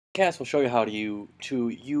Podcast will show you how to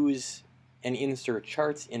use and insert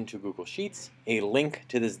charts into Google Sheets. A link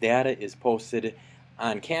to this data is posted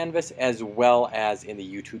on Canvas as well as in the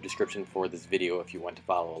YouTube description for this video if you want to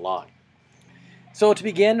follow along. So to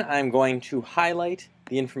begin, I'm going to highlight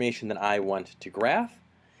the information that I want to graph.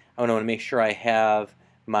 I want to make sure I have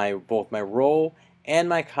both my row and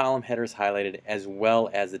my column headers highlighted as well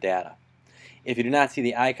as the data. If you do not see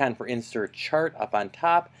the icon for Insert Chart up on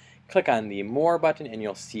top, click on the More button and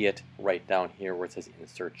you'll see it right down here where it says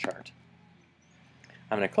Insert Chart.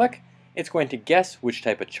 I'm going to click. It's going to guess which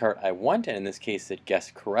type of chart I want, and in this case it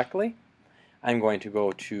guessed correctly. I'm going to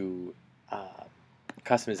go to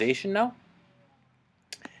Customization now.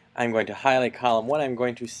 I'm going to highlight column 1. I'm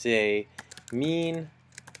going to say Mean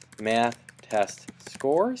Math Test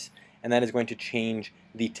Scores, and that is going to change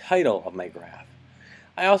the title of my graph.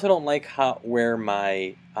 I also don't like where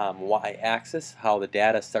my y-axis, how the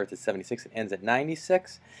data starts at 76 and ends at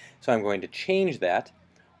 96, so I'm going to change that.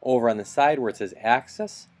 Over on the side where it says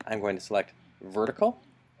axis, I'm going to select vertical.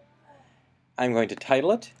 I'm going to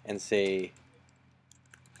title it and say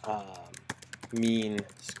mean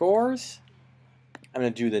scores. I'm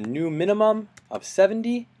going to do the new minimum of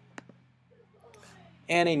 70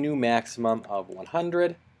 and a new maximum of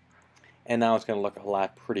 100, and now it's going to look a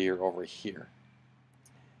lot prettier over here.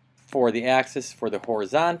 For the axis, for the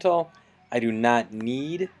horizontal, I do not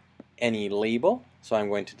need any label, so I'm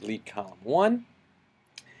going to delete column 1.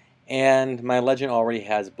 And my legend already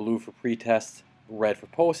has blue for pretest, red for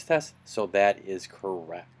post-test, so that is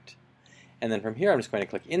correct. And then from here, I'm just going to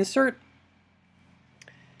click Insert.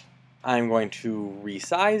 I'm going to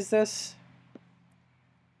resize this,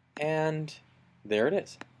 and there it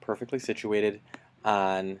is, perfectly situated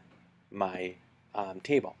on my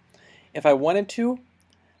table. If I wanted to,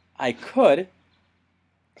 I could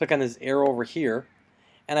click on this arrow over here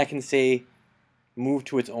and I can say move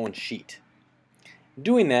to its own sheet.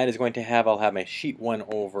 Doing that is going to have, I'll have my sheet 1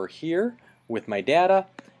 over here with my data,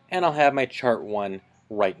 and I'll have my chart 1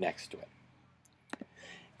 right next to it.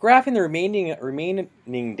 Graphing the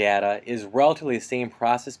remaining data is relatively the same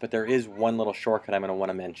process, but there is one little shortcut I'm going to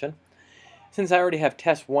want to mention. Since I already have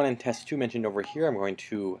test 1 and test 2 mentioned over here, I'm going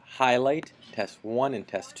to highlight test 1 and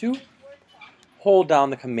test 2. Hold down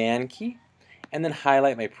the Command key, and then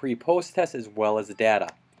highlight my pre-post test as well as the data.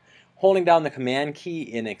 Holding down the Command key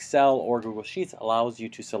in Excel or Google Sheets allows you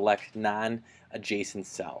to select non-adjacent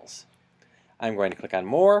cells. I'm going to click on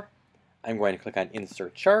More. I'm going to click on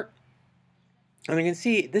Insert Chart. And you can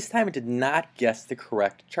see this time it did not guess the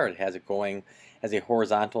correct chart. It has it going as a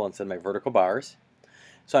horizontal instead of my vertical bars.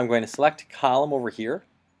 So I'm going to select Column over here.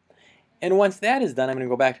 And once that is done, I'm going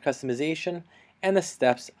to go back to Customization, and the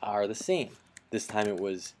steps are the same. This time it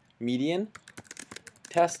was median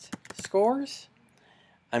test scores.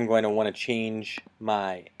 I'm going to want to change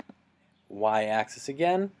my y-axis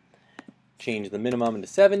again, change the minimum to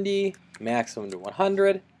 70, maximum to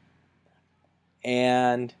 100,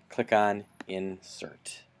 and click on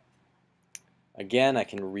Insert. Again, I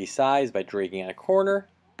can resize by dragging on a corner.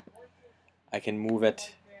 I can move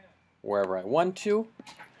it wherever I want to,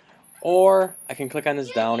 or I can click on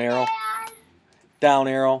this down arrow,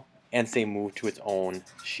 and say move to its own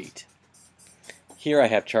sheet. Here I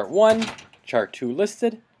have chart 1, chart 2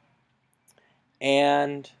 listed,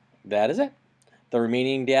 and that is it. The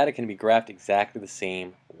remaining data can be graphed exactly the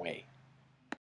same way.